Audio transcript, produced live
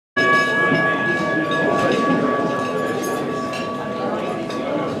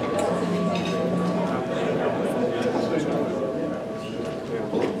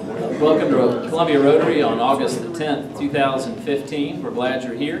Welcome to Columbia Rotary on August the 10th, 2015. We're glad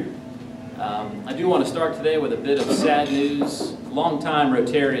you're here. I do want to start today with a bit of sad news. Longtime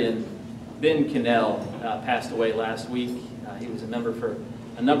Rotarian Ben Cannell passed away last week. He was a member for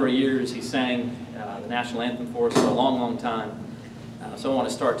a number of years. He sang the national anthem for us for a long, long time. So I want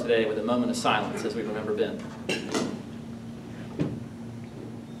to start today with a moment of silence as we remember Ben.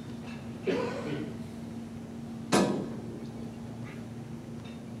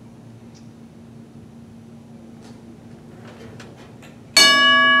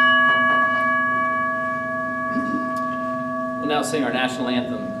 We'll now sing our national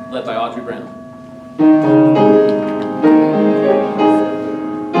anthem, led by Audrey Brown.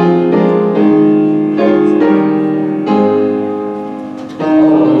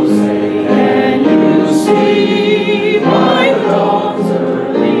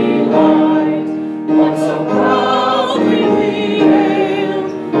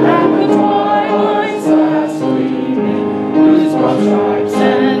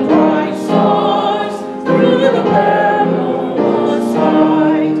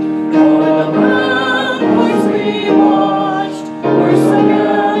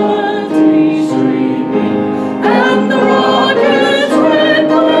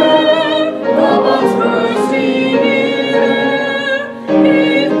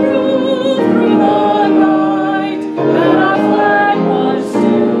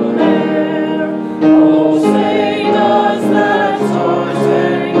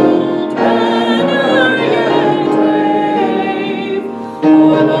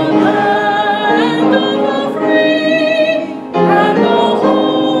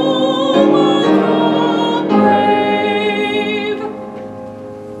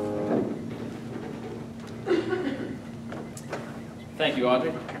 Thank you,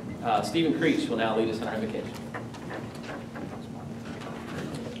 Audrey. Stephen Creech will now lead us in our invocation.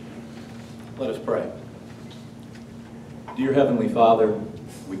 Let us pray. Dear Heavenly Father,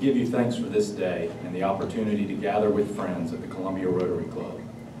 we give you thanks for this day and the opportunity to gather with friends at the Columbia Rotary Club.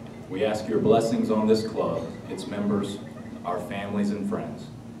 We ask your blessings on this club, its members, our families and friends.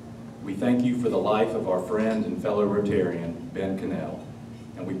 We thank you for the life of our friend and fellow Rotarian, Ben Cannell,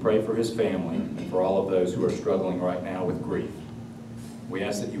 and we pray for his family and for all of those who are struggling right now with grief. We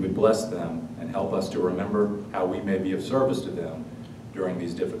ask that you would bless them and help us to remember how we may be of service to them during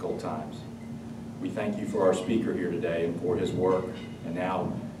these difficult times. We thank you for our speaker here today and for his work. And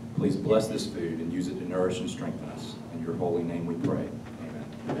now, please bless this food and use it to nourish and strengthen us. In your holy name we pray.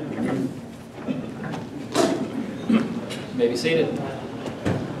 Amen. You may be seated.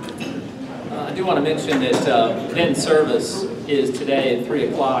 I do want to mention that Ben's service is today at 3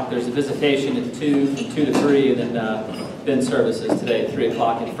 o'clock. There's a visitation at 2, from 2 to 3, and then Ben's service is today at 3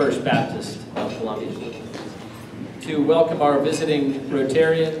 o'clock at First Baptist of Columbia. To welcome our visiting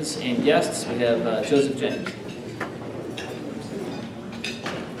Rotarians and guests, we have Joseph James.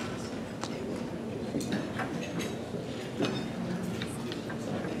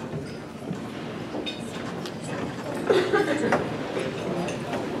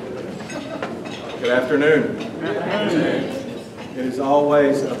 Good afternoon. It is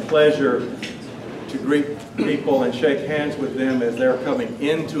always a pleasure to greet people and shake hands with them as they're coming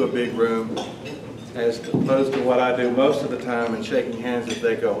into a big room, as opposed to what I do most of the time in shaking hands as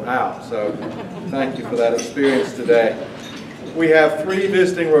they go out. So thank you for that experience today. We have 3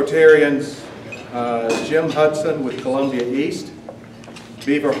 visiting Rotarians, Jim Hudson with Columbia East,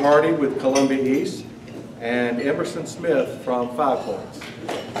 Beaver Hardy with Columbia East, and Emerson Smith from 5 Points.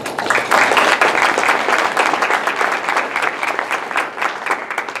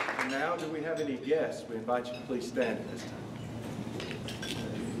 And now, do we have any guests? We invite you to please stand at this time.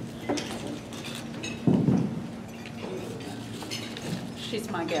 She's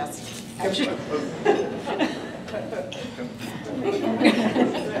my guest.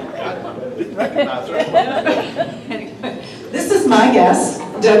 This is my guest,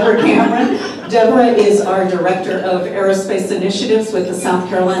 Deborah Cameron. Deborah is our Director of Aerospace Initiatives with the South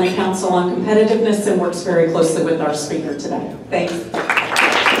Carolina Council on Competitiveness and works very closely with our speaker today. Thanks.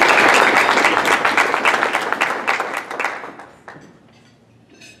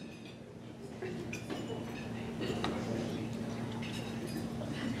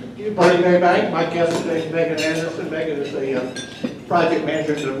 Bernie Maybank. My guest today is Megan Anderson. Megan is a project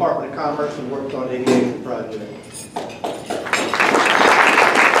manager in the Department of Commerce and works on aviation projects.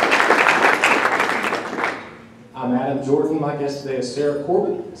 I'm Adam Jordan. My guest today is Sarah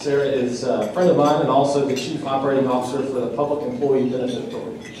Corbett. Sarah is a friend of mine and also the Chief Operating Officer for the Public Employee Benefit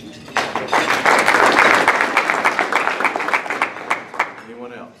Authority.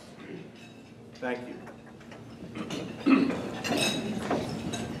 Anyone else? Thank you.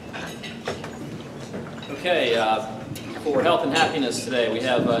 us today. We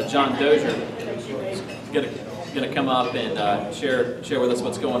have John Dozier going to come up and share with us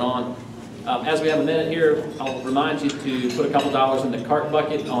what's going on. As we have a minute here, I'll remind you to put a couple dollars in the cart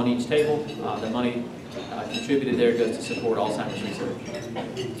bucket on each table. The money contributed there goes to support Alzheimer's research.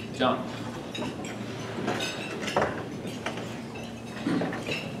 John.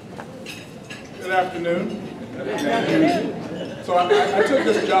 Good afternoon. So I took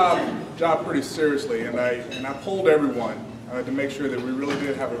this job pretty seriously, and I polled everyone to make sure that we really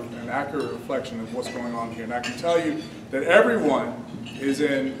did have an accurate reflection of what's going on here. And I can tell you that everyone is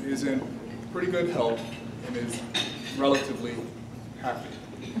in pretty good health and is relatively happy.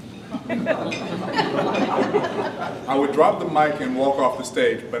 I would drop the mic and walk off the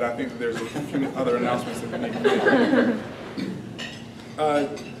stage, but I think that there's a few other announcements that we need to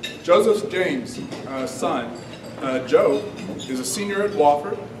make. Joseph James' son, Joe, is a senior at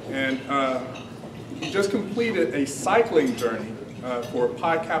Wofford, and he just completed a cycling journey for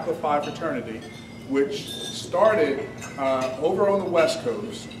Pi Kappa Phi fraternity, which started over on the West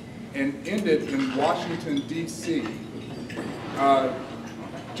Coast and ended in Washington, D.C.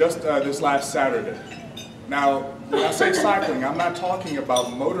 Just this last Saturday. Now, when I say cycling, I'm not talking about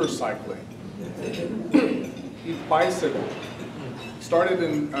motorcycling. He bicycled. Started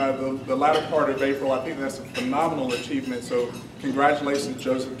in the latter part of April. I think that's a phenomenal achievement, so congratulations,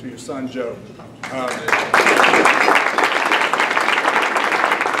 Joseph, to your son, Joe.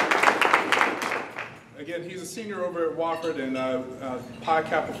 Again, he's a senior over at Wofford, and Pi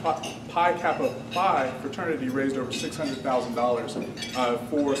Kappa Phi fraternity raised over $600,000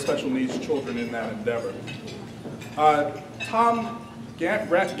 for special needs children in that endeavor. Tom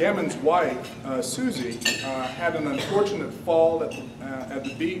Gammon's wife, Susie, had an unfortunate fall at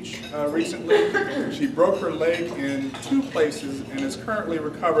the beach recently. She broke her leg in 2 places and is currently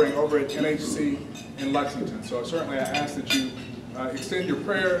recovering over at NHC in Lexington. So certainly I ask that you extend your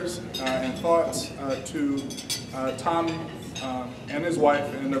prayers and thoughts to Tom and his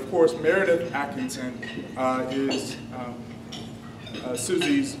wife. And of course, Meredith Atkinson is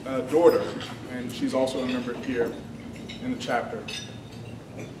Susie's daughter, and she's also a member here in the chapter.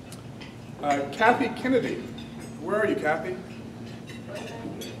 Kathy Kennedy, where are you, Kathy?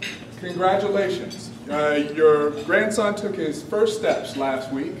 Congratulations. Your grandson took his first steps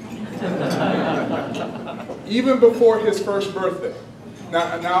last week, even before his first birthday.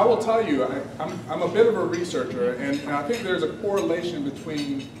 Now I will tell you, I'm a bit of a researcher, and I think there's a correlation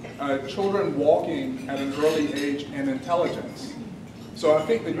between children walking at an early age and intelligence. So I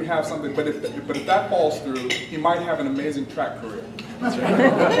think that you have something, but if that falls through, he might have an amazing track career.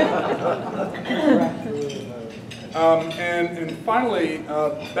 And finally,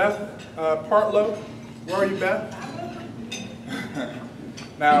 Beth Partlow. Where are you, Beth?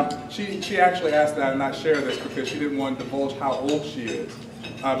 Now, she actually asked that I not share this because she didn't want to divulge how old she is.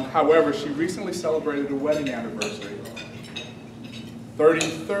 However, she recently celebrated a wedding anniversary.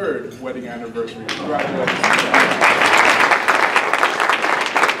 33rd wedding anniversary. Congratulations.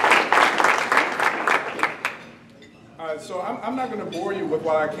 So I'm not going to bore you with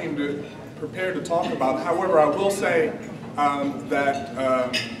what I came to prepare to talk about. However, I will say that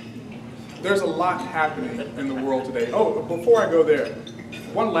there's a lot happening in the world today. Oh, before I go there,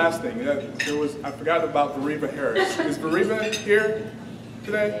 one last thing. I forgot about Veriva Harris. Is Veriva here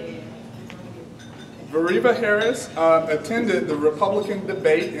today? Veriva Harris attended the Republican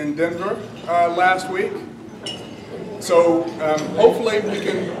debate in Denver last week. So hopefully we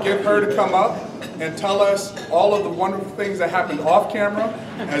can get her to come up and tell us all of the wonderful things that happened off camera,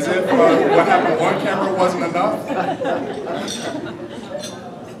 as if what happened on camera wasn't enough.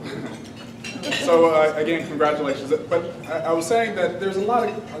 So again, congratulations. But I was saying that there's a lot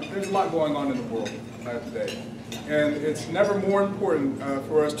going on in the world today, and it's never more important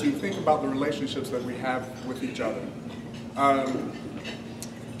for us to think about the relationships that we have with each other.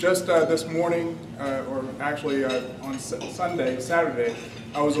 Just this morning, or actually on Saturday,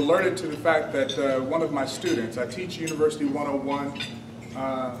 I was alerted to the fact that one of my students, I teach University 101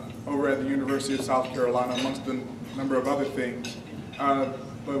 over at the University of South Carolina, amongst a number of other things,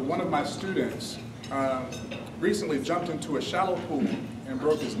 but one of my students recently jumped into a shallow pool and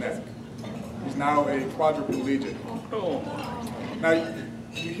broke his neck. He's now a quadriplegic. Now,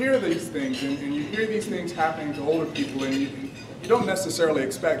 you hear these things, and you hear these things happening to older people, and you don't necessarily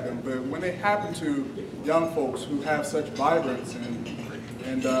expect them, but when they happen to young folks who have such vibrance and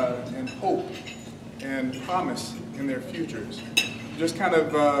hope and promise in their futures, just kind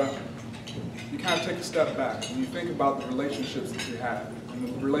of you kind of take a step back and you think about the relationships that you have and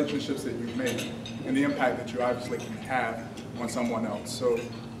the relationships that you've made and the impact that you obviously can have on someone else. So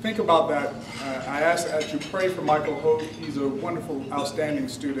think about that. I ask that you pray for Michael Hogue. He's a wonderful, outstanding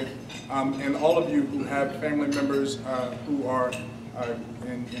student. And all of you who have family members who are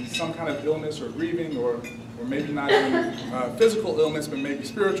in some kind of illness or grieving or maybe not even physical illness, but maybe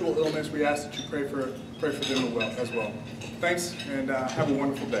spiritual illness, we ask that you pray for them as well. Thanks, and have a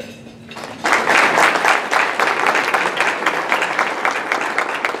wonderful day.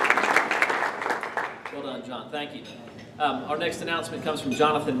 Well done, John. Thank you. Our next announcement comes from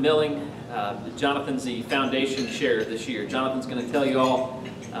Jonathan Milling. Jonathan's the foundation chair this year. Jonathan's going to tell you all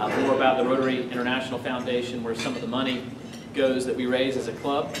more about the Rotary International Foundation, where some of the money goes that we raise as a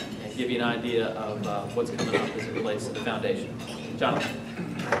club, and give you an idea of what's coming up as it relates to the foundation. Jonathan.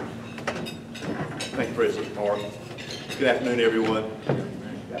 Thank you, President Mark. Good afternoon, everyone.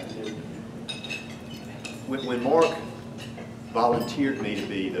 When Mark volunteered me to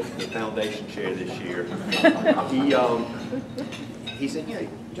be the foundation chair this year, he said, you know,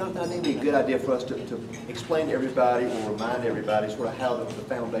 Jonathan, I think it'd be a good idea for us to explain to everybody or remind everybody sort of how the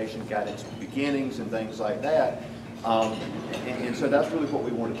foundation got its beginnings and things like that. And so that's really what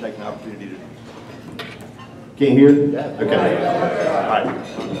we want to take an opportunity to do. Can you hear? Yeah. Okay. All right.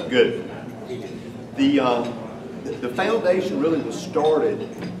 Good. The foundation really was started,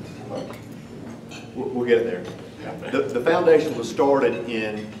 we'll get it there. The foundation was started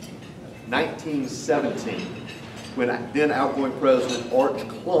in 1917 when then outgoing President Arch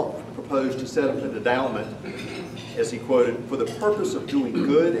Klump proposed to set up an endowment, as he quoted, for the purpose of doing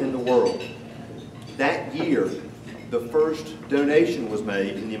good in the world. That year, the first donation was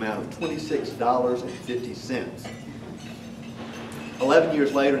made in the amount of $26.50. 11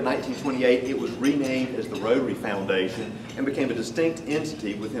 years later, in 1928, it was renamed as the Rotary Foundation and became a distinct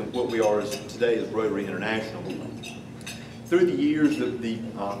entity within what we are today as Rotary International. Through the years, the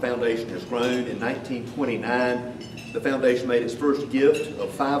foundation has grown. In 1929, the foundation made its first gift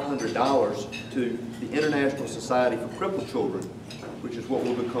of $500 to the International Society for Crippled Children, which is what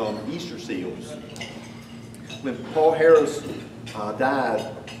will become Easter Seals. When Paul Harris died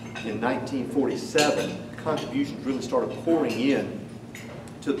in 1947, contributions really started pouring in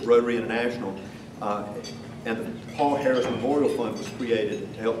to the Rotary International, and the Paul Harris Memorial Fund was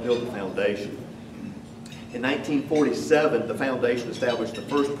created to help build the foundation. In 1947, the foundation established the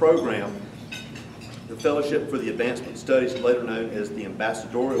first program, the Fellowship for the Advancement of Studies, later known as the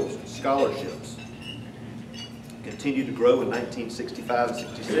Ambassadorial Scholarships. Continued to grow in 1965 and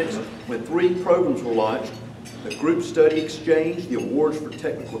 66 when 3 programs were launched: the Group Study Exchange, the Awards for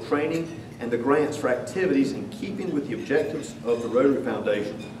Technical Training, and the grants for activities in keeping with the objectives of the Rotary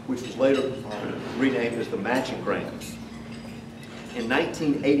Foundation, which was later renamed as the Matching Grants. In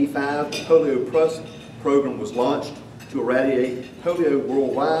 1985, the Polio Plus program was launched to eradicate polio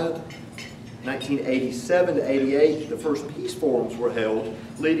worldwide. 1987 to 88, the first peace forums were held,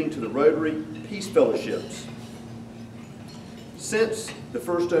 leading to the Rotary Peace Fellowships. Since the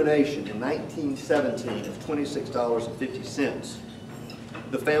first donation in 1917 of $26.50,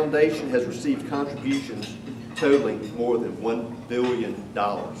 the foundation has received contributions totaling more than $1 billion.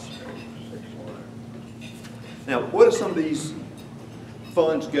 Now, what do some of these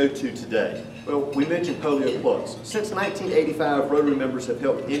funds go to today? Well, we mentioned Polio Plus. Since 1985, Rotary members have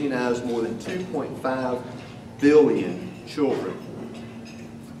helped immunize more than 2.5 billion children.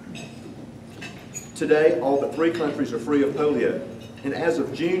 Today, all but 3 countries are free of polio. And as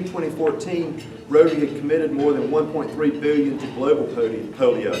of June 2014, Rotary had committed more than $1.3 billion to global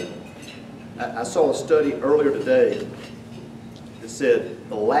polio. I saw a study earlier today that said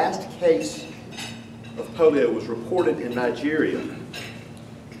the last case of polio was reported in Nigeria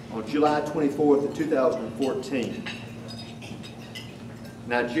on July 24th of 2014.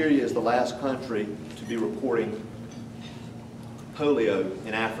 Nigeria is the last country to be reporting polio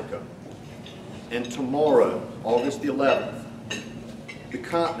in Africa. And tomorrow, August the 11th, the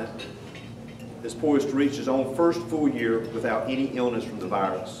continent is poised to reach its own first full year without any illness from the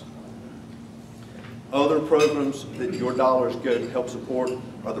virus. Other programs that your dollars go to help support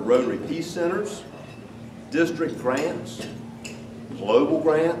are the Rotary Peace Centers, district grants, global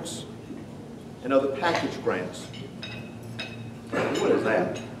grants, and other package grants. What is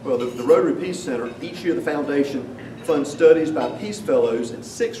that? Well, the Rotary Peace Center, each year the foundation funds studies by Peace Fellows at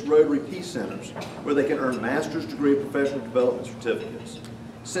 6 Rotary Peace Centers where they can earn master's degree professional development certificates.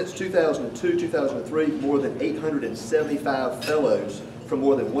 Since 2002-2003, more than 875 fellows from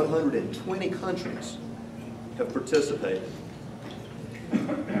more than 120 countries have participated.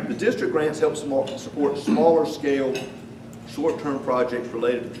 The district grants help support smaller scale short-term projects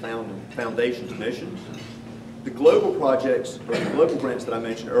related to the foundation's mission. The global projects, or the global grants that I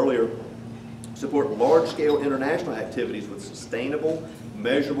mentioned earlier, support large-scale international activities with sustainable,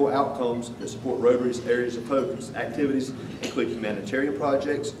 measurable outcomes that support Rotary's areas of focus. Activities include humanitarian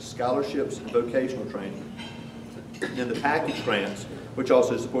projects, scholarships, and vocational training. And the package grants, which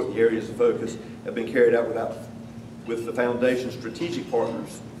also support the areas of focus, have been carried out with the Foundation's strategic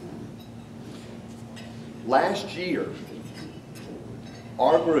partners. Last year,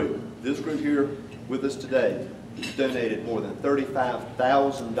 our group, this group here with us today, donated more than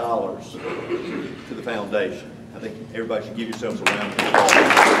 $35,000 to the foundation. I think everybody should give yourselves a round of applause.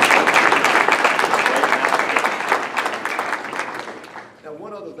 Now,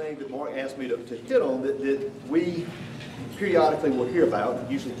 one other thing that Mark asked me to hit on that we periodically will hear about,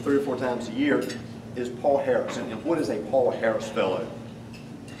 usually 3 or 4 times a year, is Paul Harris. And what is a Paul Harris Fellow?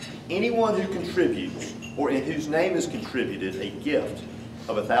 Anyone who contributes, or in whose name is contributed, a gift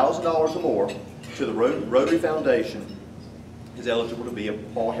of $1,000 or more to the Rotary Foundation is eligible to be a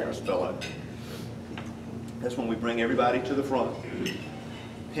Paul Harris Fellow. That's when we bring everybody to the front,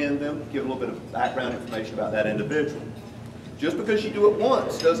 pin them, give a little bit of background information about that individual. Just because you do it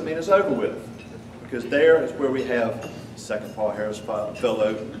once doesn't mean it's over with, because there is where we have second Paul Harris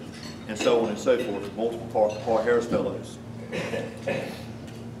Fellow, and so on and so forth, multiple Paul Harris Fellows.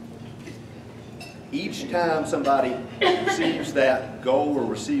 Each time somebody receives that goal or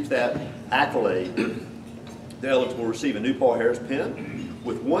receives that accolade, they're eligible to receive a new Paul Harris pin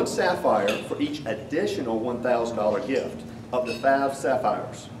with 1 sapphire for each additional $1,000 gift, up to 5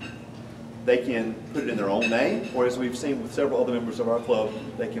 sapphires. They can put it in their own name, or as we've seen with several other members of our club,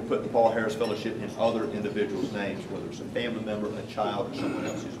 they can put the Paul Harris Fellowship in other individuals' names, whether it's a family member, a child, or someone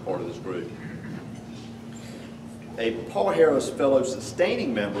else who's part of this group. A Paul Harris Fellow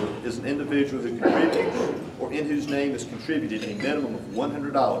sustaining member is an individual who contributes or in whose name is contributed a minimum of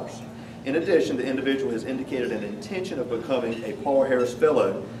 $100. In addition, the individual has indicated an intention of becoming a Paul Harris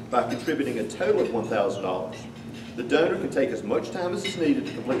Fellow by contributing a total of $1,000. The donor can take as much time as is needed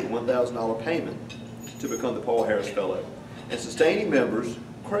to complete the $1,000 payment to become the Paul Harris Fellow. And sustaining members'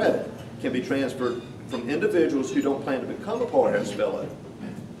 credit can be transferred from individuals who don't plan to become a Paul Harris Fellow.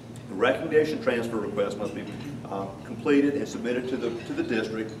 The recognition transfer request must be completed and submitted to the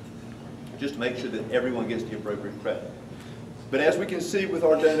district just to make sure that everyone gets the appropriate credit. But as we can see with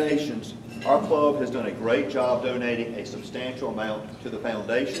our donations, our club has done a great job donating a substantial amount to the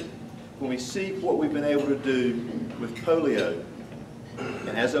foundation. When we see what we've been able to do with polio, and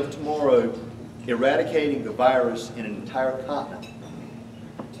as of tomorrow, eradicating the virus in an entire continent,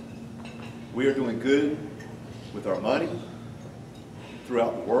 we are doing good with our money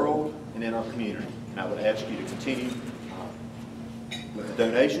throughout the world and in our community. And I would ask you to continue with the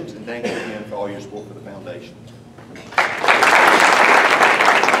donations, and thank you again for all your support for the foundation.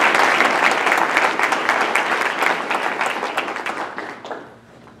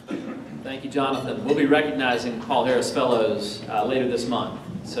 Thank you, Jonathan. We'll be recognizing Paul Harris Fellows later this month.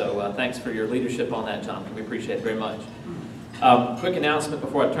 So thanks for your leadership on that, Jonathan. We appreciate it very much. Quick announcement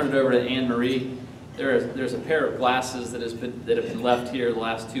before I turn it over to Anne Marie. There's a pair of glasses that have been left here the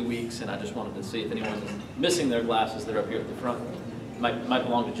last 2 weeks, and I just wanted to see if anyone is missing their glasses. They're up here at the front. Might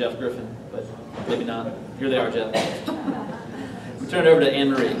belong to Jeff Griffin, but maybe not. Here they are, Jeff. We turn it over to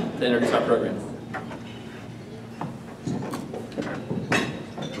Anne Marie to introduce our program.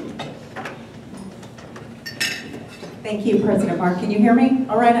 Thank you, President Mark. Can you hear me?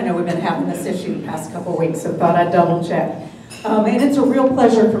 All right, I know we've been having this issue the past couple of weeks, so thought I'd double check. And it's a real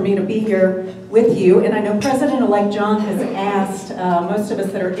pleasure for me to be here with you. And I know President-elect John has asked most of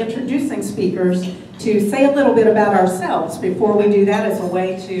us that are introducing speakers to say a little bit about ourselves before we do that, as a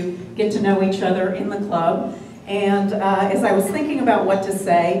way to get to know each other in the club. And as I was thinking about what to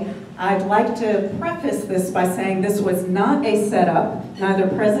say, I'd like to preface this by saying this was not a setup. Neither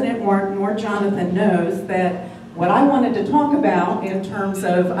President Mark nor Jonathan knows that what I wanted to talk about in terms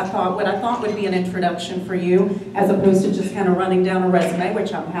of what I thought would be an introduction for you, as opposed to just kind of running down a resume,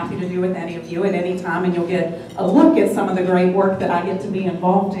 which I'm happy to do with any of you at any time, and you'll get a look at some of the great work that I get to be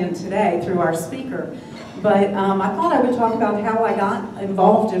involved in today through our speaker. But I thought I would talk about how I got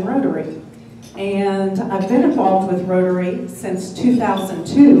involved in Rotary. And I've been involved with Rotary since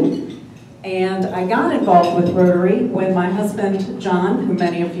 2002. And I got involved with Rotary when my husband, John, who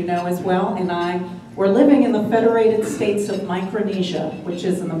many of you know as well, and I were living in the Federated States of Micronesia, which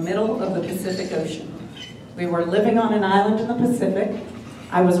is in the middle of the Pacific Ocean. We were living on an island in the Pacific.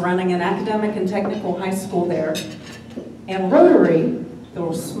 I was running an academic and technical high school there. And Rotary,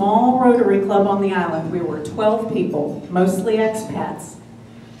 the small Rotary club on the island, we were 12 people, mostly expats.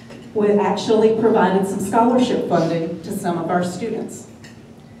 we actually provided some scholarship funding to some of our students.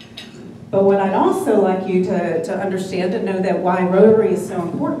 But what I'd also like you to understand and know that why Rotary is so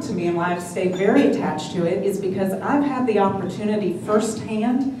important to me and why I've stayed very attached to it is because I've had the opportunity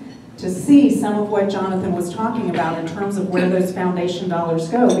firsthand to see some of what Jonathan was talking about in terms of where those foundation dollars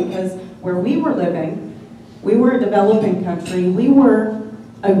go, because where we were living, we were a developing country, we were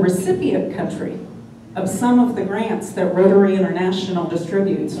a recipient country of some of the grants that Rotary International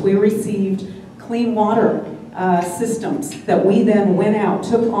distributes. We received clean water systems that we then went out,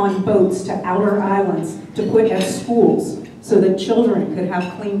 took on boats to outer islands to put at schools so that children could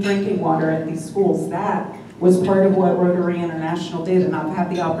have clean drinking water at these schools. That was part of what Rotary International did, and I've had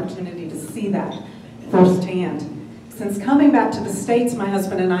the opportunity to see that firsthand. Since coming back to the States, my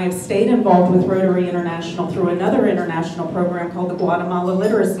husband and I have stayed involved with Rotary International through another international program called the Guatemala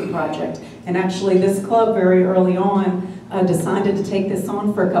Literacy Project. And actually this club very early on decided to take this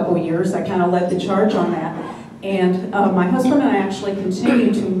on for a couple of years. I kind of led the charge on that. And my husband and I actually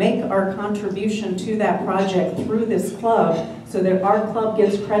continue to make our contribution to that project through this club so that our club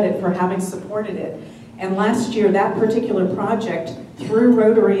gets credit for having supported it. And last year, that particular project, through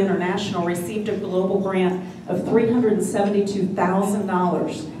Rotary International, received a global grant of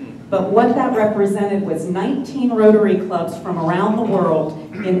 $372,000. But what that represented was 19 Rotary clubs from around the world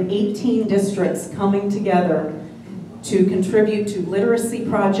in 18 districts coming together to contribute to literacy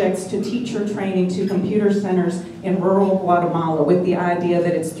projects, to teacher training, to computer centers in rural Guatemala, with the idea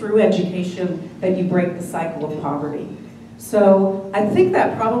that it's through education that you break the cycle of poverty. So I think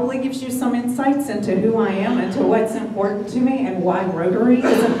that probably gives you some insights into who I am and to what's important to me and why Rotary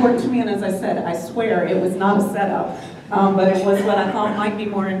is important to me. And as I said, I swear it was not a setup, but it was what I thought might be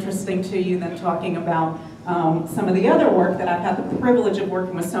more interesting to you than talking about some of the other work that I've had the privilege of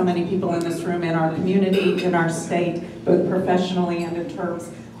working with so many people in this room, in our community, in our state, both professionally and in terms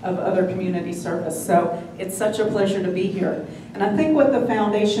of other community service. So it's such a pleasure to be here. And I think what the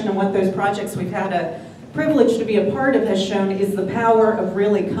foundation and what those projects we've had a privilege to be a part of has shown is the power of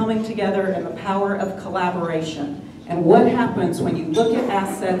really coming together and the power of collaboration. And what happens when you look at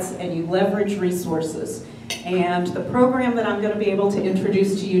assets and you leverage resources. And the program that I'm going to be able to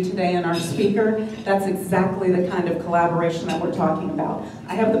introduce to you today and our speaker, that's exactly the kind of collaboration that we're talking about.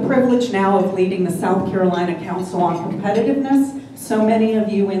 I have the privilege now of leading the South Carolina Council on Competitiveness. So many of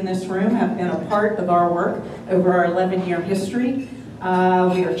you in this room have been a part of our work over our 11-year history.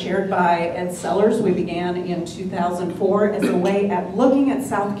 We are chaired by Ed Sellers. We began in 2004 as a way at looking at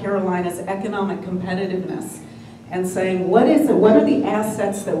South Carolina's economic competitiveness and saying, what are the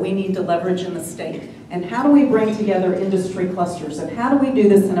assets that we need to leverage in the state? And how do we bring together industry clusters? And how do we do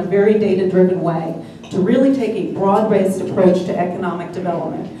this in a very data-driven way to really take a broad-based approach to economic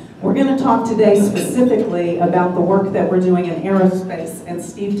development? We're going to talk today specifically about the work that we're doing in aerospace, and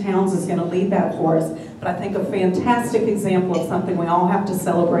Steve Towns is going to lead that for us. But I think a fantastic example of something we all have to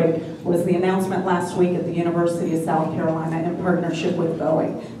celebrate was the announcement last week at the University of South Carolina in partnership with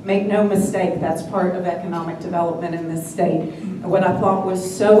Boeing. Make no mistake, that's part of economic development in this state. And what I thought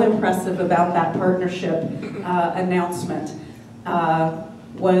was so impressive about that partnership announcement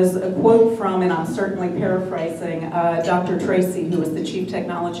was a quote from, and I'm certainly paraphrasing, Dr. Tracy, who was the Chief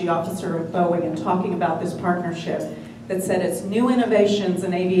Technology Officer of Boeing, and talking about this partnership, that said as new innovations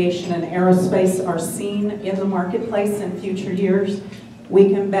in aviation and aerospace are seen in the marketplace in future years, we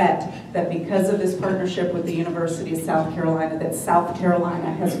can bet that because of this partnership with the University of South Carolina, that South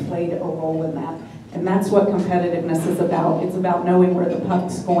Carolina has played a role in that. And that's what competitiveness is about. It's about knowing where the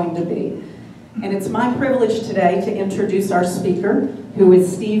puck's going to be. And it's my privilege today to introduce our speaker, who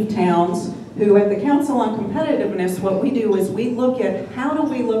is Steve Towns, who at the Council on Competitiveness, what we do is we look at how do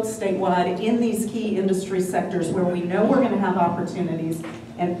we look statewide in these key industry sectors where we know we're going to have opportunities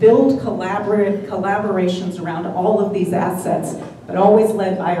and build collaborations around all of these assets, but always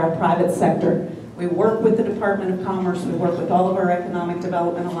led by our private sector. We work with the Department of Commerce, we work with all of our economic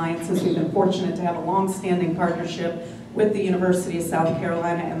development alliances. We've been fortunate to have a long-standing partnership with the University of South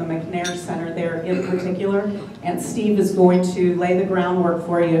Carolina and the McNair Center there in particular. And Steve is going to lay the groundwork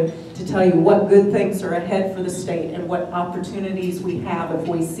for you to tell you what good things are ahead for the state and what opportunities we have if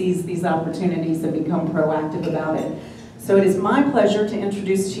we seize these opportunities and become proactive about it. So it is my pleasure to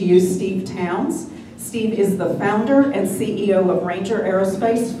introduce to you Steve Towns. Steve is the founder and CEO of Ranger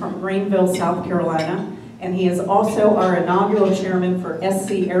Aerospace from Greenville, South Carolina. And he is also our inaugural chairman for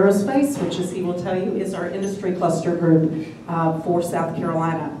SC Aerospace, which, as he will tell you, is our industry cluster group for South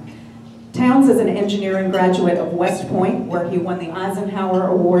Carolina. Towns is an engineering graduate of West Point, where he won the Eisenhower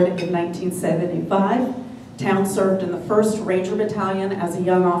Award in 1975. Towns served in the 1st Ranger Battalion as a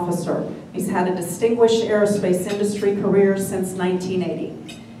young officer. He's had a distinguished aerospace industry career since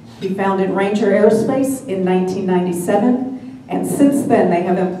 1980. He founded Ranger Aerospace in 1997, and since then they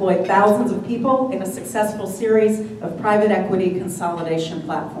have employed thousands of people in a successful series of private equity consolidation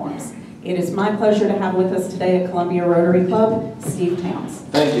platforms. It is my pleasure to have with us today at Columbia Rotary Club, Steve Towns.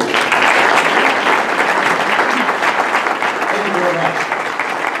 Thank you. Thank you very much.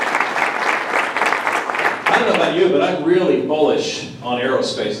 I don't know about you, but I'm really bullish on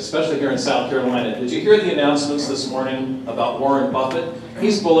aerospace, especially here in South Carolina. Did you hear the announcements this morning about Warren Buffett?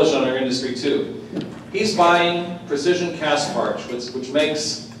 He's bullish on our industry too. He's buying Precision Castparts, which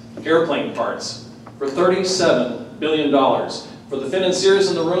makes airplane parts, for $37 billion. For the financiers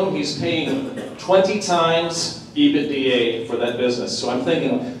in the room, he's paying 20 times EBITDA for that business. So I'm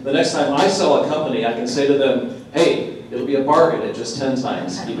thinking, the next time I sell a company, I can say to them, hey, it'll be a bargain at just 10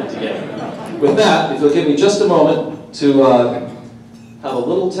 times EBITDA. With that, if you'll give me just a moment to have a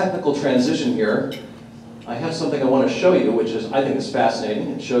little technical transition here, I have something I want to show you, which I think is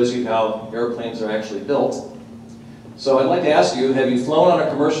fascinating. It shows you how airplanes are actually built. So I'd like to ask you, have you flown on a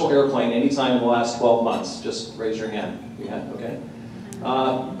commercial airplane any time in the last 12 months? Just raise your hand. You have, okay.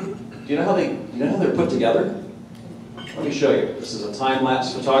 Do you know how they're put together? Let me show you. This is a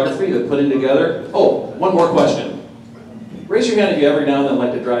time-lapse photography they're putting together. Oh, one more question. Raise your hand if you every now and then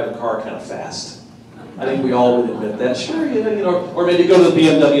like to drive a car kind of fast. I think we all would admit that. Sure, or maybe go to the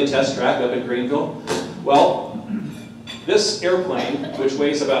BMW test track up in Greenville. Well, this airplane, which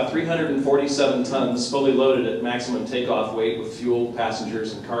weighs about 347 tons, fully loaded at maximum takeoff weight with fuel,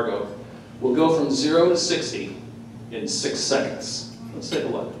 passengers, and cargo, will go from 0 to 60 in 6 seconds. Let's take a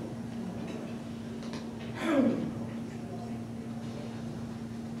look.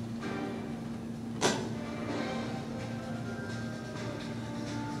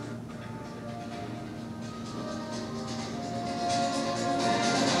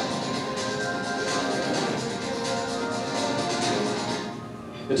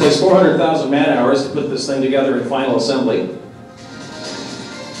 It takes 400,000 man-hours to put this thing together in final assembly.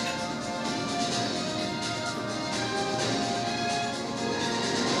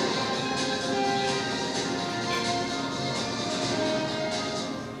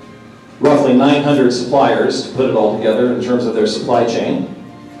 Roughly 900 suppliers to put it all together in terms of their supply chain.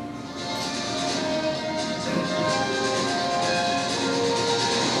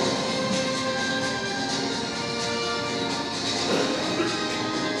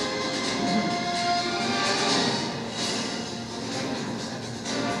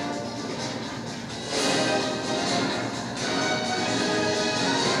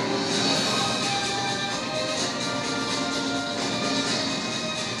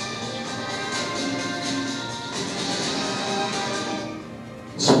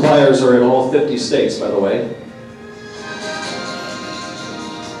 Suppliers are in all 50 states, by the way.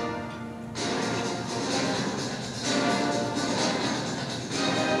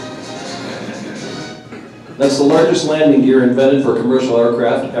 That's the largest landing gear invented for commercial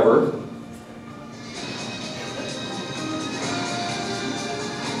aircraft ever.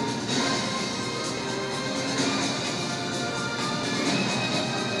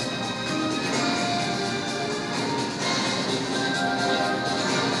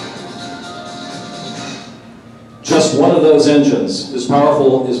 Just one of those engines is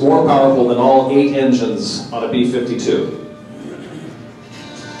more powerful than all 8 engines on a B-52.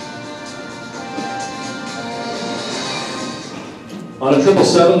 On a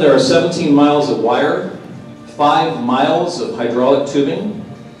 777, there are 17 miles of wire, 5 miles of hydraulic tubing,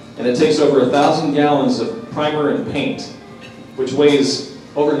 and it takes over 1,000 gallons of primer and paint, which weighs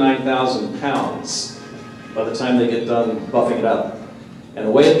over 9,000 pounds by the time they get done buffing it up. And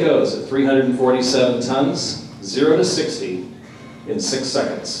away it goes at 347 tons, 0 to 60 in 6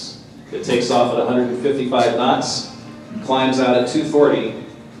 seconds. It takes off at 155 knots, climbs out at 240,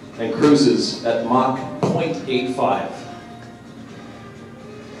 and cruises at Mach 0.85.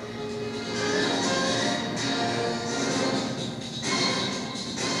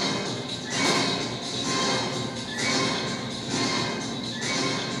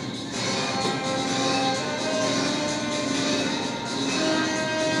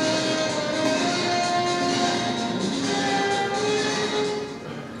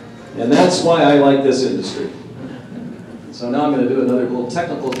 And that's why I like this industry. So now I'm going to do another little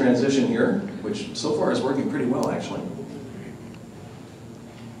technical transition here, which so far is working pretty well, actually.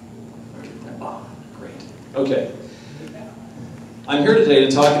 Ah, great. Okay. I'm here today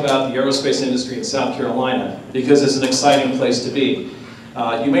to talk about the aerospace industry in South Carolina because it's an exciting place to be.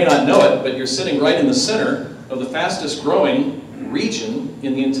 You may not know it, but you're sitting right in the center of the fastest growing region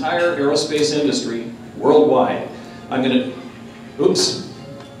in the entire aerospace industry worldwide. I'm going to, oops.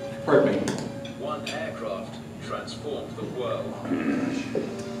 Pardon me. One aircraft transformed the world.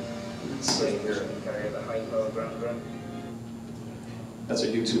 the high, low, ground, ground. That's a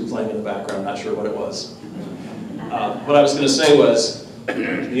YouTube playing in the background, not sure what it was. What I was going to say was,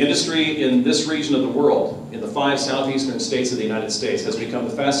 the industry in this region of the world, in the 5 southeastern states of the United States, has become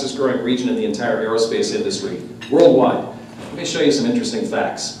the fastest growing region in the entire aerospace industry, worldwide. Let me show you some interesting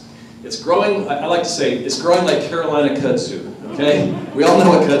facts. It's growing, I like to say, it's growing like Carolina kudzu, okay? We all know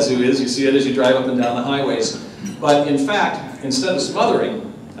what kudzu is, you see it as you drive up and down the highways. But in fact, instead of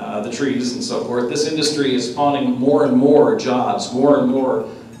smothering the trees and so forth, this industry is spawning more and more jobs, more and more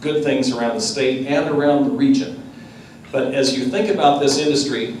good things around the state and around the region. But as you think about this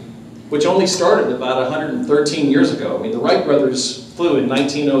industry, which only started about 113 years ago, I mean, the Wright brothers flew in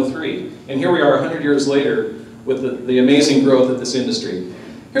 1903, and here we are 100 years later with the amazing growth of this industry.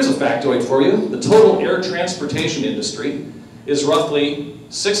 Here's a factoid for you. The total air transportation industry is roughly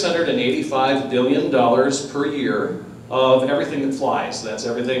 $685 billion per year of everything that flies. That's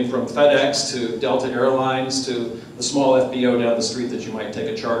everything from FedEx to Delta Airlines to the small FBO down the street that you might take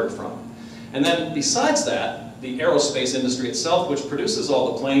a charter from. And then besides that, the aerospace industry itself, which produces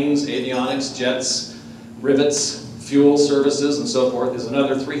all the planes, avionics, jets, rivets, fuel services, and so forth, is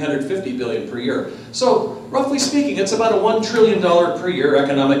another $350 billion per year. So, roughly speaking, it's about a $1 trillion per year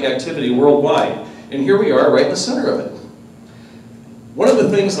economic activity worldwide. And here we are right in the center of it. One of the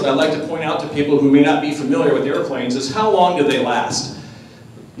things that I like to point out to people who may not be familiar with airplanes is how long do they last?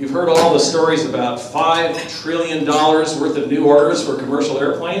 You've heard all the stories about $5 trillion worth of new orders for commercial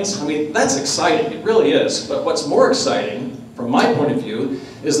airplanes. I mean, that's exciting, it really is. But what's more exciting, from my point of view,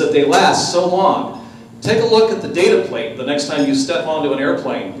 is that they last so long. Take a look at the data plate the next time you step onto an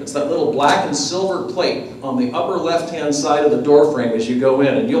airplane. It's that little black and silver plate on the upper left-hand side of the door frame as you go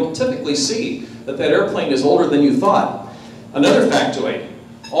in, and you'll typically see that that airplane is older than you thought. Another factoid.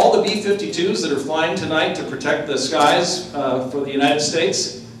 All the B-52s that are flying tonight to protect the skies for the United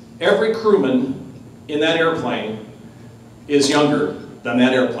States, every crewman in that airplane is younger than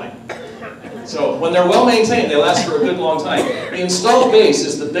that airplane. So when they're well maintained, they last for a good long time. The installed base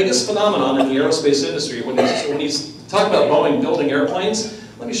is the biggest phenomenon in the aerospace industry. When you talk about Boeing building airplanes,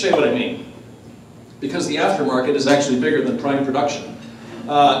 let me show you what I mean. Because the aftermarket is actually bigger than prime production.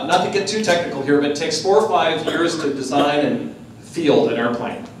 Not to get too technical here, but it takes 4 or 5 years to design and field an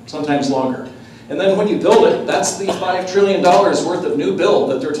airplane, sometimes longer. And then when you build it, that's the $5 trillion worth of new build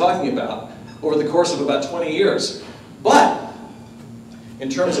that they're talking about over the course of about 20 years. But in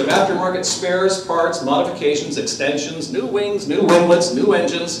terms of aftermarket spares, parts, modifications, extensions, new wings, new winglets, new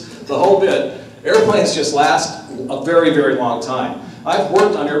engines, the whole bit, airplanes just last a very, very long time. I've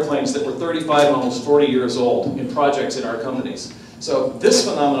worked on airplanes that were 35, almost 40 years old in projects in our companies. So this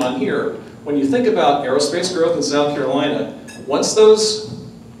phenomenon here, when you think about aerospace growth in South Carolina, once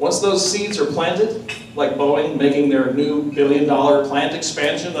those seeds are planted, like Boeing making their new $1 billion plant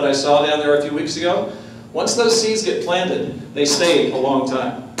expansion that I saw down there a few weeks ago, once those seeds get planted, they stay a long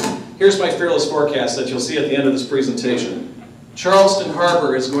time. Here's my fearless forecast that you'll see at the end of this presentation. Charleston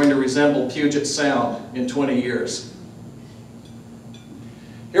Harbor is going to resemble Puget Sound in 20 years.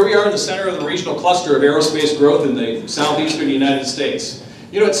 Here we are in the center of the regional cluster of aerospace growth in the southeastern United States.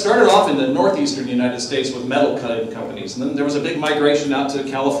 You know, it started off in the northeastern United States with metal cutting companies, and then there was a big migration out to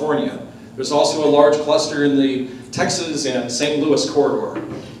California. There's also a large cluster in the Texas and St. Louis corridor,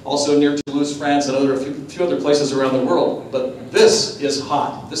 also near Toulouse, France, and a few other places around the world. But this is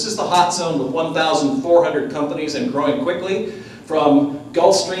hot. This is the hot zone with 1,400 companies and growing quickly, from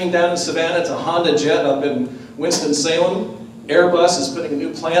Gulfstream down in Savannah to Honda Jet up in Winston-Salem. Airbus is putting a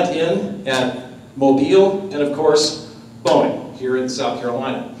new plant in at Mobile, and of course, Boeing here in South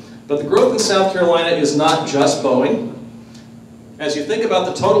Carolina. But the growth in South Carolina is not just Boeing. As you think about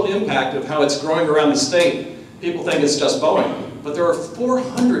the total impact of how it's growing around the state, people think it's just Boeing. But there are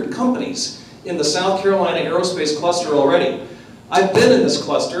 400 companies in the South Carolina aerospace cluster already. I've been in this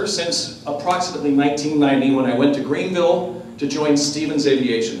cluster since approximately 1990 when I went to Greenville to join Stevens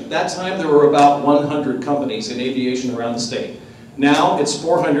Aviation. At that time, there were about 100 companies in aviation around the state. Now, it's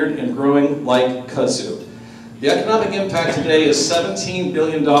 400 and growing like kudzu. The economic impact today is $17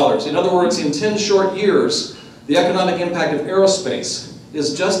 billion. In other words, in 10 short years, the economic impact of aerospace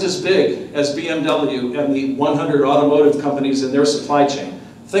is just as big as BMW and the 100 automotive companies in their supply chain.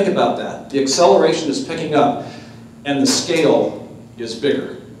 Think about that. The acceleration is picking up, and the scale is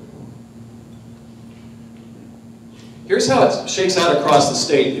bigger. Here's how it shakes out across the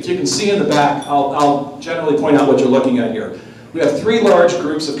state. If you can see in the back, I'll generally point out what you're looking at here. We have 3 large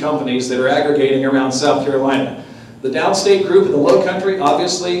groups of companies that are aggregating around South Carolina. The downstate group in the low country,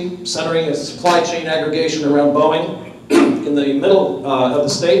 obviously centering a supply chain aggregation around Boeing. In the middle of the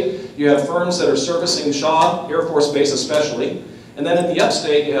state, you have firms that are servicing Shaw Air Force Base especially. And And then in the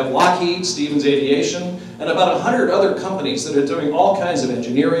upstate, you have Lockheed, Stevens Aviation, and about 100 other companies that are doing all kinds of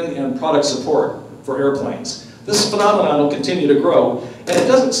engineering and product support for airplanes. This phenomenon will continue to grow, and it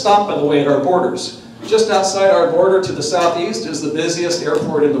doesn't stop, by the way, at our borders. Just outside our border to the southeast is the busiest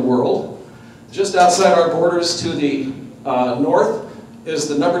airport in the world. Just outside our borders to the north is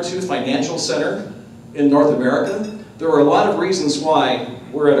the #2 financial center in North America. There are a lot of reasons why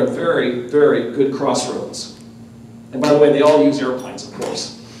we're at a very, very good crossroads. And by the way, they all use airplanes, of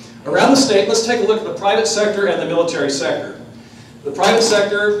course. Around the state, let's take a look at the private sector and the military sector. The private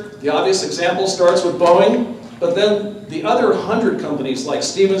sector, the obvious example, starts with Boeing, but then the other 100 companies like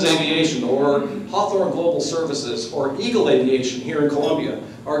Stevens Aviation or Hawthorne Global Services or Eagle Aviation here in Columbia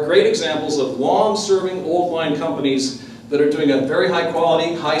are great examples of long-serving old line companies that are doing a very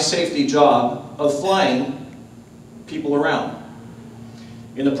high-quality, high-safety job of flying people around.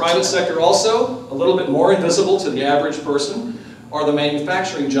 In the private sector also, a little bit more invisible to the average person, are the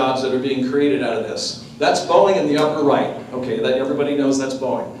manufacturing jobs that are being created out of this. That's Boeing in the upper right. Okay, that everybody knows that's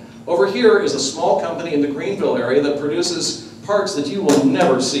Boeing. Over here is a small company in the Greenville area that produces parts that you will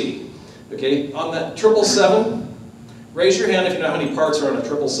never see. Okay, on that 777, raise your hand if you know how many parts are on a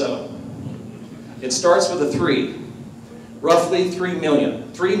 777. It starts with a 3. Roughly 3 million.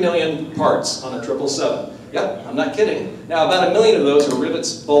 3 million parts on a 777. Yep, I'm not kidding. Now, about 1 million of those are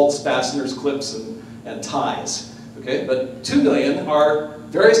rivets, bolts, fasteners, clips, and ties. Okay, but 2 million are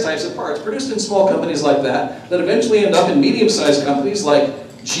various types of parts produced in small companies like that eventually end up in medium-sized companies like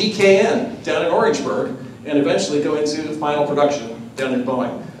GKN down in Orangeburg and eventually go into final production down in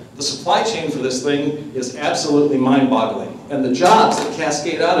Boeing. The supply chain for this thing is absolutely mind-boggling, and the jobs that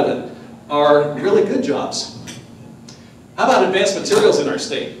cascade out of it are really good jobs. How about advanced materials in our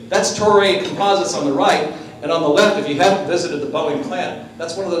state? That's Toray Composites on the right, and on the left, if you haven't visited the Boeing plant,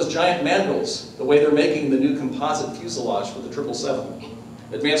 that's one of those giant mandrels, the way they're making the new composite fuselage for the 777.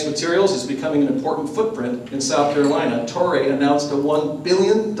 Advanced materials is becoming an important footprint in South Carolina. Toray announced a $1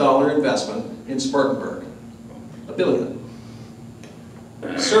 billion investment in Spartanburg. $1 billion.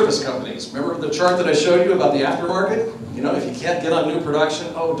 Service companies. Remember the chart that I showed you about the aftermarket? You know, if you can't get on new production,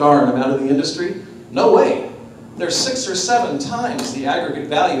 oh darn, I'm out of the industry. No way. There's 6 or 7 times the aggregate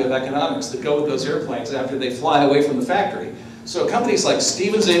value of economics that go with those airplanes after they fly away from the factory. So companies like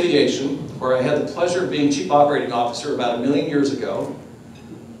Stevens Aviation, where I had the pleasure of being chief operating officer about 1 million years ago,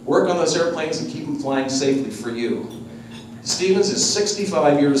 work on those airplanes and keep them flying safely for you. Stevens is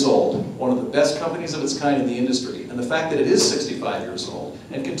 65 years old, one of the best companies of its kind in the industry, and the fact that it is 65 years old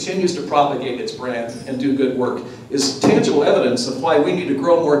and continues to propagate its brand and do good work is tangible evidence of why we need to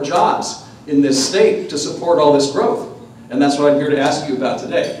grow more jobs in this state to support all this growth. And that's what I'm here to ask you about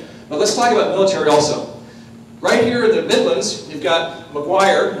today. But let's talk about military also. Right here in the Midlands, you've got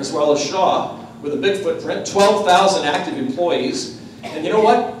McGuire as well as Shaw with a big footprint, 12,000 active employees. And you know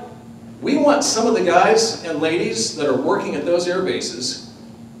what? We want some of the guys and ladies that are working at those air bases,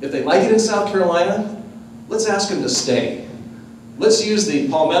 if they like it in South Carolina, let's ask them to stay. Let's use the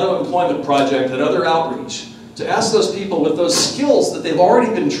Palmetto Employment Project and other outreach to ask those people with those skills that they've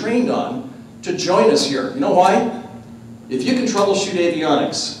already been trained on to join us here. You know why? If you can troubleshoot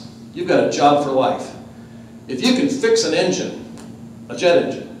avionics, you've got a job for life. If you can fix an engine, a jet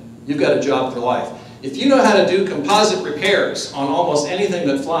engine, you've got a job for life. If you know how to do composite repairs on almost anything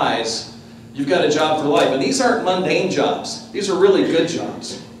that flies, you've got a job for life. And these aren't mundane jobs. These are really good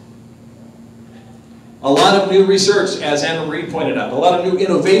jobs. A lot of new research, as Anna Marie pointed out, a lot of new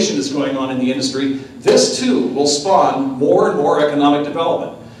innovation is going on in the industry. This too will spawn more and more economic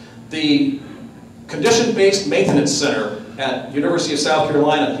development. The Condition-Based Maintenance Center at University of South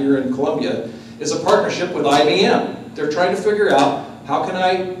Carolina here in Columbia is a partnership with IBM. They're trying to figure out, how can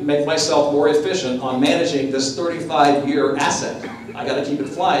I make myself more efficient on managing this 35-year asset? I got to keep it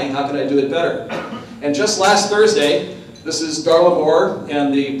flying. How can I do it better? And just last Thursday, this is Darla Moore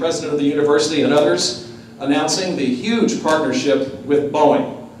and the president of the university and others announcing the huge partnership with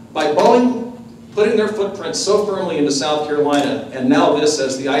Boeing. By Boeing putting their footprint so firmly into South Carolina, and now this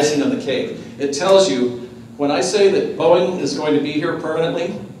as the icing on the cake, it tells you, when I say that Boeing is going to be here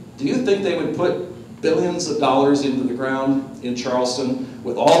permanently, do you think they would put billions of dollars into the ground in Charleston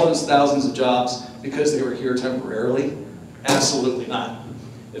with all those thousands of jobs because they were here temporarily? Absolutely not.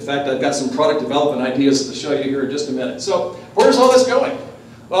 In fact, I've got some product development ideas to show you here in just a minute. So, where's all this going?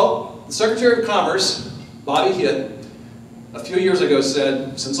 Well, the Secretary of Commerce, Bobby Hitt, a few years ago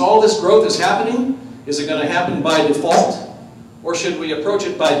said, since all this growth is happening, is it going to happen by default, or should we approach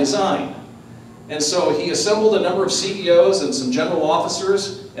it by design? And so he assembled a number of CEOs and some general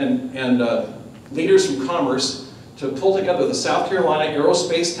officers and leaders from commerce to pull together the South Carolina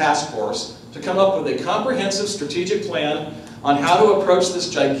Aerospace Task Force to come up with a comprehensive strategic plan on how to approach this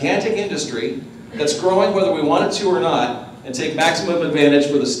gigantic industry that's growing whether we want it to or not, and take maximum advantage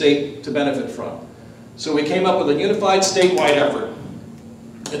for the state to benefit from. So we came up with a unified statewide effort.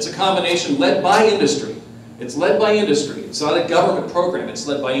 It's a combination led by industry. It's led by industry. It's not a government program. It's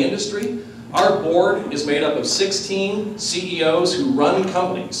led by industry. Our board is made up of 16 CEOs who run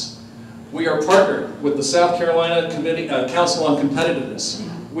companies. We are partnered with the South Carolina Council on Competitiveness.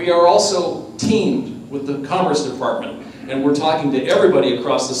 We are also teamed with the Commerce Department, and we're talking to everybody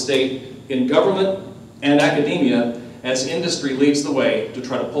across the state in government and academia as industry leads the way to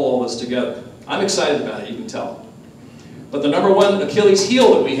try to pull all this together. I'm excited about it, you can tell. But the number one Achilles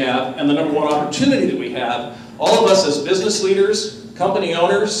heel that we have, and the number one opportunity that we have, all of us as business leaders, company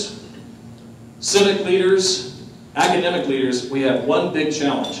owners, civic leaders, academic leaders, we have one big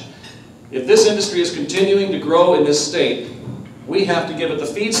challenge. If this industry is continuing to grow in this state, we have to give it the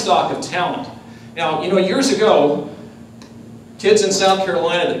feedstock of talent. Now, you know, years ago, kids in South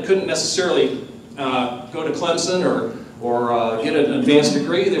Carolina that couldn't necessarily go to Clemson or get an advanced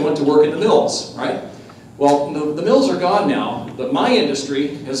degree, they went to work in the mills, right? Well, the mills are gone now, but my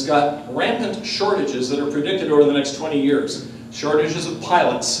industry has got rampant shortages that are predicted over the next 20 years. Shortages of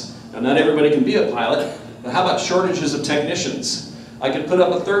pilots. Now, not everybody can be a pilot, but how about shortages of technicians? I could put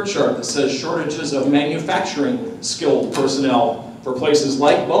up a third chart that says shortages of manufacturing skilled personnel for places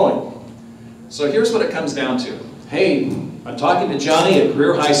like Boeing. So here's what it comes down to. Hey, I'm talking to Johnny at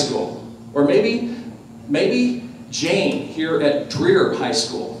Greer High School, or maybe Jane here at Dreer High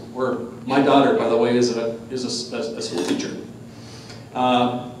School, where my daughter, by the way, is a school teacher.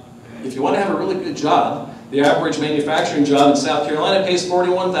 If you want to have a really good job, the average manufacturing job in South Carolina pays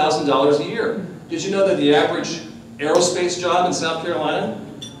 $41,000 a year. Did you know that the average aerospace job in South Carolina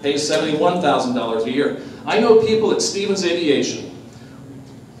pays $71,000 a year? I know people at Stevens Aviation.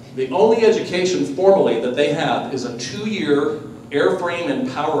 The only education formally that they have is a 2-year airframe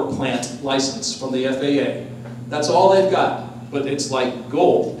and power plant license from the FAA. That's all they've got, but it's like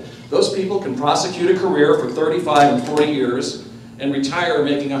gold. Those people can prosecute a career for 35 and 40 years and retire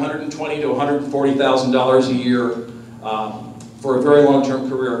making $120,000 to $140,000 a year for a very long-term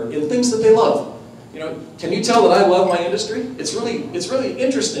career in things that they love. You know, can you tell that I love my industry? It's really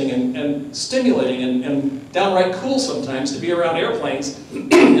interesting and stimulating and downright cool sometimes to be around airplanes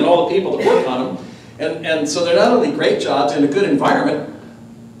and all the people that work on them. And so they're not only great jobs in a good environment,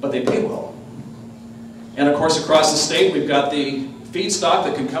 but they pay well. And of course, across the state, we've got the feedstock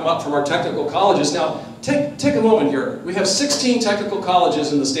that can come up from our technical colleges. Now, take a moment here. We have 16 technical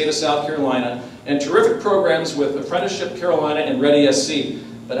colleges in the state of South Carolina and terrific programs with Apprenticeship Carolina and Ready SC.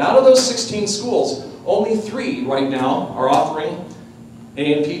 But out of those 16 schools, only 3 right now are offering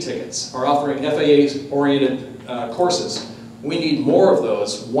A&P tickets, are offering FAA-oriented courses. We need more of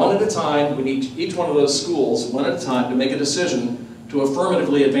those, one at a time. We need each one of those schools, one at a time, to make a decision to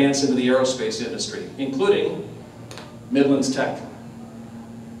affirmatively advance into the aerospace industry, including Midlands Tech.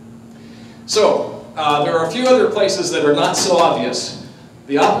 So, there are a few other places that are not so obvious.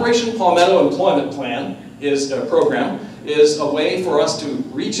 The Operation Palmetto Employment Plan program is a way for us to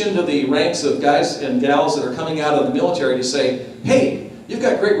reach into the ranks of guys and gals that are coming out of the military to say, hey, you've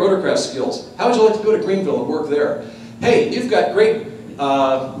got great rotorcraft skills. How would you like to go to Greenville and work there? Hey, you've got great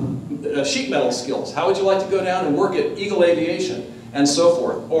sheet metal skills. How would you like to go down and work at Eagle Aviation? And so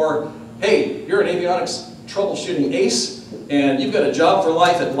forth. Or, hey, you're an avionics troubleshooting ace, and you've got a job for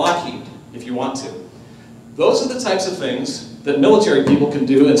life at Lockheed, if you want to. Those are the types of things that military people can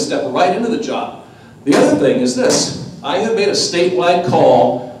do and step right into the job. The other thing is this. I have made a statewide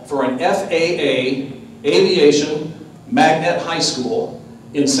call for an FAA Aviation Magnet High School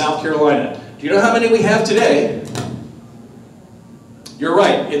in South Carolina. Do you know how many we have today? You're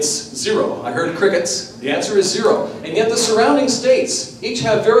right, it's 0. I heard crickets. The answer is 0. And yet the surrounding states each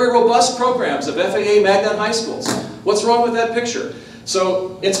have very robust programs of FAA Magnet High Schools. What's wrong with that picture?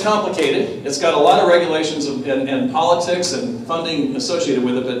 So it's complicated. It's got a lot of regulations and politics and funding associated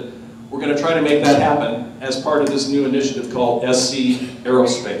with it, but we're going to try to make that happen as part of this new initiative called SC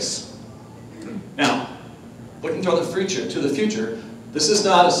Aerospace. Now, looking toward the future, this is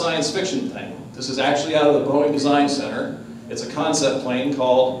not a science fiction thing. This is actually out of the Boeing Design Center. It's a concept plane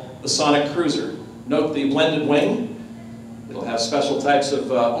called the Sonic Cruiser. Note the blended wing. It'll have special types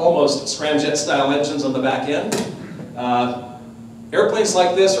of almost scramjet-style engines on the back end. Airplanes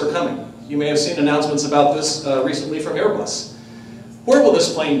like this are coming. You may have seen announcements about this recently from Airbus. Where will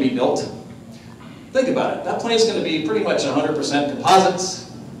this plane be built? Think about it. That plane's going to be pretty much 100%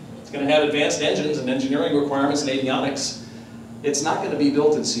 composites. It's going to have advanced engines and engineering requirements and avionics. It's not going to be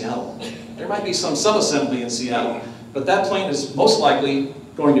built in Seattle. There might be some sub-assembly in Seattle, but that plane is most likely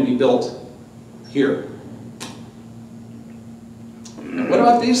going to be built here.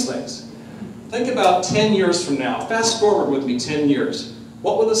 about these things? Think about 10 years from now. Fast forward with me 10 years.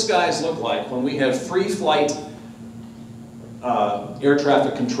 What will the skies look like when we have free flight air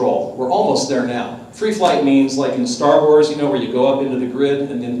traffic control? We're almost there now. Free flight means, like in Star Wars, you know, where you go up into the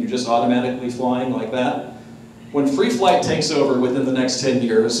grid and then you're just automatically flying like that. When free flight takes over within the next 10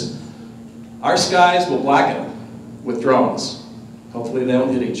 years, our skies will blacken with drones. Hopefully they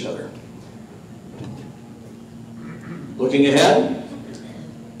don't hit each other. Looking ahead,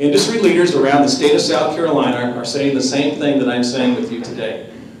 industry leaders around the state of South Carolina are saying the same thing that I'm saying with you today.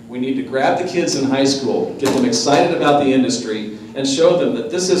 We need to grab the kids in high school, get them excited about the industry, and show them that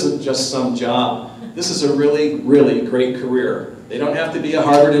this isn't just some job. This is a really, really great career. They don't have to be a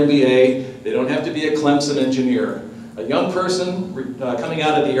Harvard MBA. They don't have to be a Clemson engineer. A young person coming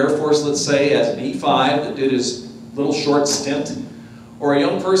out of the Air Force, let's say, as an E5 that did his little short stint, or a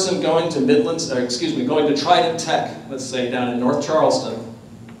young person going to going to Trident Tech, let's say, down in North Charleston,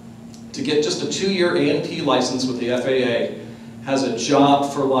 to get just a 2-year A&P license with the FAA, has a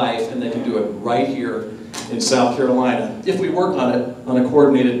job for life, and they can do it right here in South Carolina if we work on it on a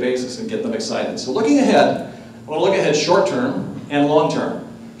coordinated basis and get them excited. So looking ahead, I want to look ahead short term and long term.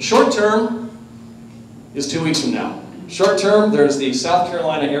 Short term is 2 weeks from now. Short term, there's the South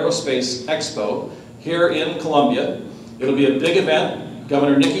Carolina Aerospace Expo here in Columbia. It'll be a big event.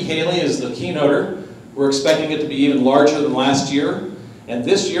 Governor Nikki Haley is the keynoter. We're expecting it to be even larger than last year. And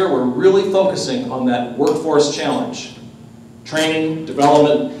this year, we're really focusing on that workforce challenge. Training,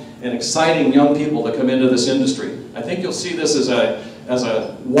 development, and exciting young people to come into this industry. I think you'll see this as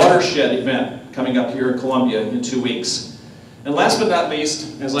a watershed event coming up here in Columbia in 2 weeks. And last but not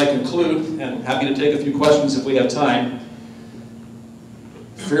least, as I conclude, and happy to take a few questions if we have time,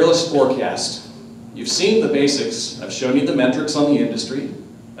 fearless forecast. You've seen the basics. I've shown you the metrics on the industry.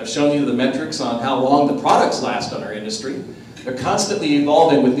 I've shown you the metrics on how long the products last on our industry. They're constantly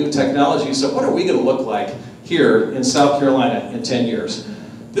evolving with new technology, so what are we going to look like here in South Carolina in 10 years?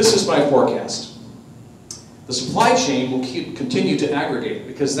 This is my forecast. The supply chain will continue to aggregate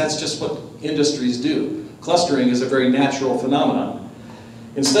because that's just what industries do. Clustering is a very natural phenomenon.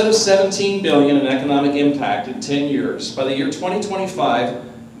 Instead of $17 billion in economic impact in 10 years, by the year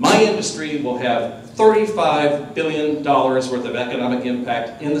 2025, my industry will have $35 billion worth of economic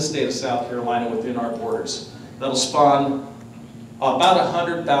impact in the state of South Carolina within our borders. That'll spawn about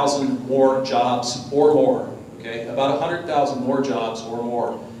 100,000 more jobs or more, okay? About 100,000 more jobs or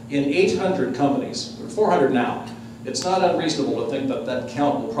more in 800 companies. We're 400 now. It's not unreasonable to think that that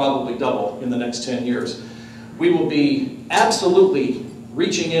count will probably double in the next 10 years. We will be absolutely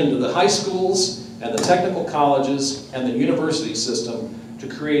reaching into the high schools and the technical colleges and the university system to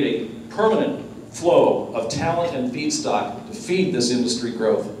create a permanent flow of talent and feedstock to feed this industry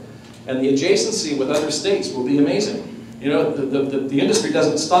growth. And the adjacency with other states will be amazing. You know, the industry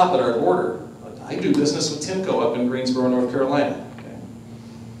doesn't stop at our border. I do business with Timco up in Greensboro, North Carolina. Okay.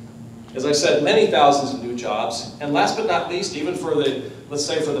 As I said, many thousands of new jobs. And last but not least, even for the, let's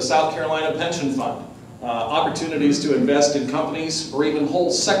say for the South Carolina Pension Fund, opportunities to invest in companies or even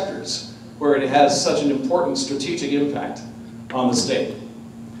whole sectors where it has such an important strategic impact on the state.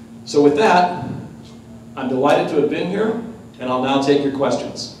 So with that, I'm delighted to have been here, and I'll now take your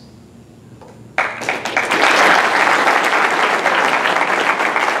questions.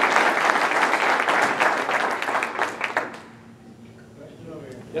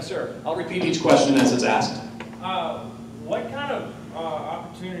 Yes, sir. I'll repeat each question as it's asked. What kind of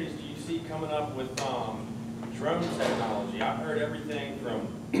opportunities do you see coming up with drone technology? I've heard everything from,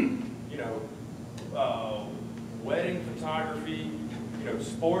 you know, wedding photography, you know,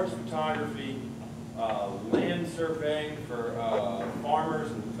 sports photography, land surveying for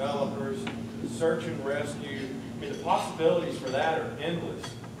farmers and developers, search and rescue. I mean, the possibilities for that are endless,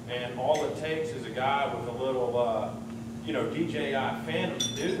 and all it takes is a guy with a little, you know, DJI Phantom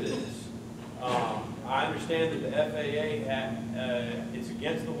to do this. I understand that the FAA, it's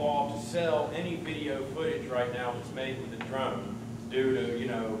against the law to sell any video footage right now that's made with a drone due to, you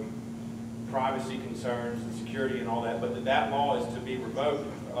know, privacy concerns and security and all that, but that law is to be revoked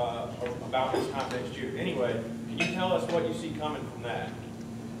about this time next year. Anyway, can you tell us what you see coming from that?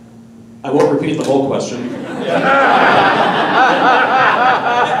 I won't repeat the whole question.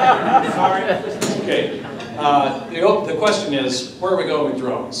 Sorry. Okay. The question is, where are we going with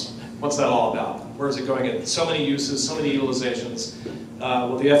drones? What's that all about? Where is it going at so many uses, so many utilizations?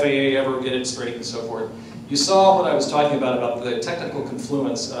 Will the FAA ever get it straight and so forth? You saw what I was talking about the technical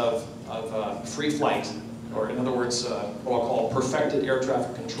confluence of free flight, or in other words, what I'll call perfected air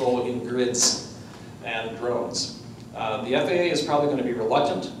traffic control in grids and drones. The FAA is probably going to be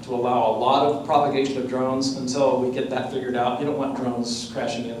reluctant to allow a lot of propagation of drones until we get that figured out. You don't want drones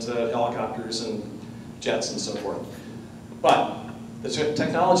crashing into helicopters and jets and so forth. But the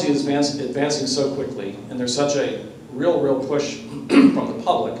technology is advancing so quickly, and there's such a real push from the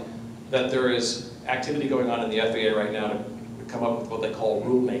public that there is activity going on in the FAA right now to come up with what they call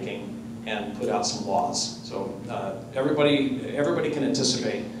rulemaking and put out some laws. So everybody can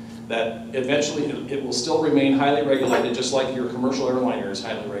anticipate that eventually it will still remain highly regulated, just like your commercial airliner is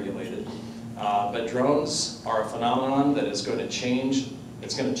highly regulated. But drones are a phenomenon that is going to change.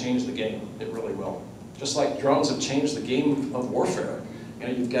 It's going to change the game. It really will. Just like drones have changed the game of warfare. You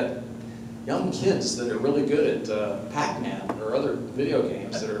know, you've got young kids that are really good at Pac-Man or other video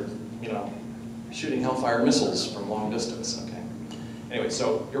games that are, you know, shooting Hellfire missiles from long distance. Okay. Anyway,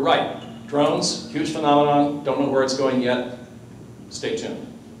 so you're right. Drones, huge phenomenon. Don't know where it's going yet. Stay tuned.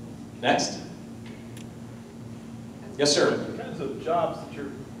 Next. Yes, sir. The kinds of jobs that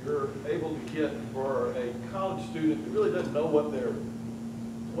you're able to get for a college student who really doesn't know what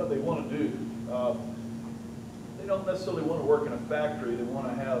they want to do. They don't necessarily want to work in a factory. They want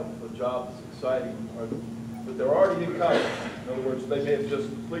to have a job that's exciting, but they're already in college. In other words, they may have just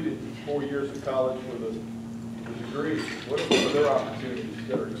completed 4 years of college with a degree. What are their opportunities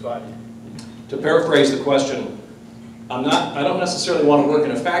that are exciting? To paraphrase the question, I don't necessarily want to work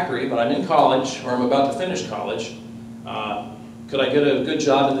in a factory, but I'm in college or I'm about to finish college. Could I get a good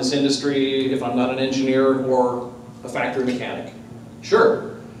job in this industry if I'm not an engineer or a factory mechanic?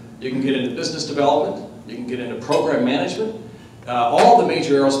 Sure. You can get into business development. You can get into program management. All the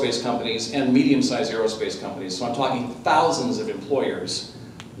major aerospace companies and medium-sized aerospace companies, so I'm talking thousands of employers,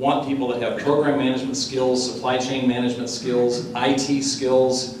 want people that have program management skills, supply chain management skills, IT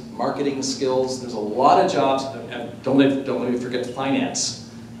skills, marketing skills. There's a lot of jobs. Don't let me forget finance.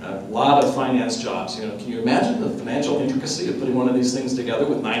 A lot of finance jobs. You know, can you imagine the financial intricacy of putting one of these things together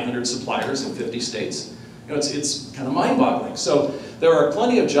with 900 suppliers in 50 states? You know, it's kind of mind-boggling. So there are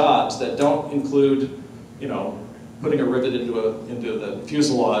plenty of jobs that don't include, you know, putting a rivet into the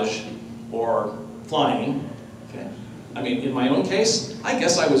fuselage or flying. Okay. I mean, in my own case, I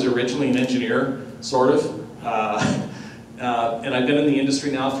guess I was originally an engineer, sort of. And I've been in the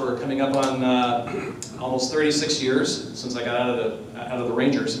industry now for coming up on almost 36 years since I got out of the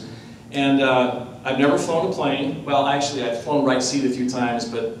Rangers. And I've never flown a plane. Well, actually, I've flown right seat a few times,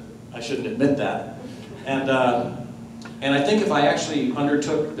 but I shouldn't admit that. And I think if I actually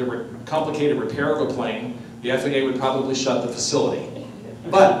undertook the complicated repair of a plane, the FAA would probably shut the facility.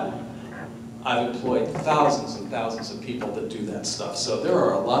 But I've employed thousands and thousands of people that do that stuff. So there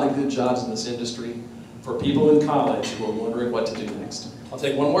are a lot of good jobs in this industry for people in college who are wondering what to do next. I'll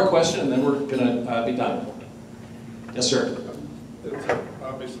take one more question and then we're going to be done. Yes, sir. It's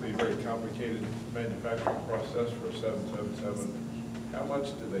obviously a very complicated manufacturing process for a 777. How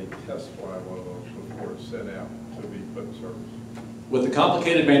much do they test fly one of those before it's sent out to be put in service? With the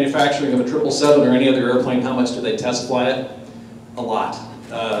complicated manufacturing of a 777 or any other airplane, how much do they test fly it? A lot.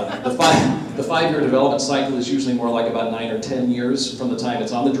 The five-year development cycle is usually more like about 9 or 10 years from the time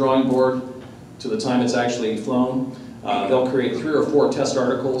it's on the drawing board to the time it's actually flown. They'll create 3 or 4 test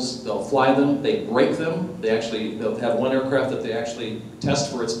articles. They'll fly them. They break them. They'll have one aircraft that they actually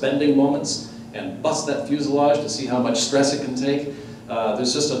test for its bending moments and bust that fuselage to see how much stress it can take.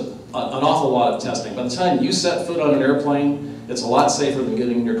 There's just an awful lot of testing. By the time you set foot on an airplane, it's a lot safer than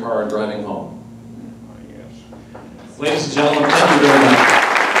getting in your car and driving home. Ladies and gentlemen, thank you very much.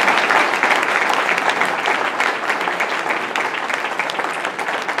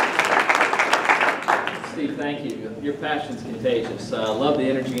 Steve, thank you. Your passion's contagious. Love the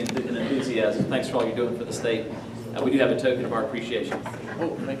energy and enthusiasm. Thanks for all you're doing for the state. We do have a token of our appreciation.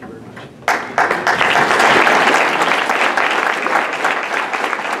 Oh, thank you very much.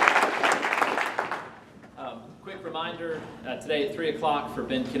 Quick reminder, today at 3 o'clock for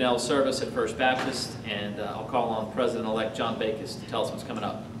Ben Cannell's service at First Baptist, and I'll call on President-elect John Bakis to tell us what's coming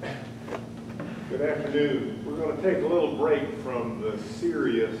up. Good afternoon. We're going to take a little break from the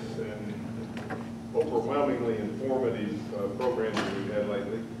serious and overwhelmingly informative programs that we've had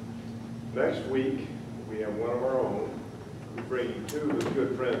lately. Next week, we have one of our own. We're bringing 2 of his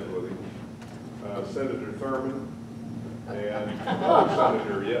good friends with him, Senator Thurman and another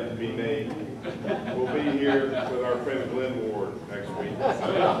senator yet to be named. We'll be here with our friend Glenn Ward next week.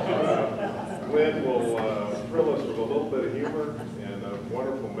 Glenn will thrill us with a little bit of humor and a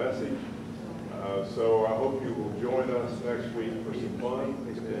wonderful message. So I hope you will join us next week for some fun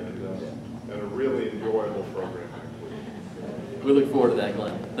and a really enjoyable program next week. We look forward to that,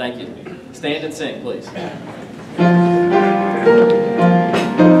 Glenn. Thank you. Stand and sing, please.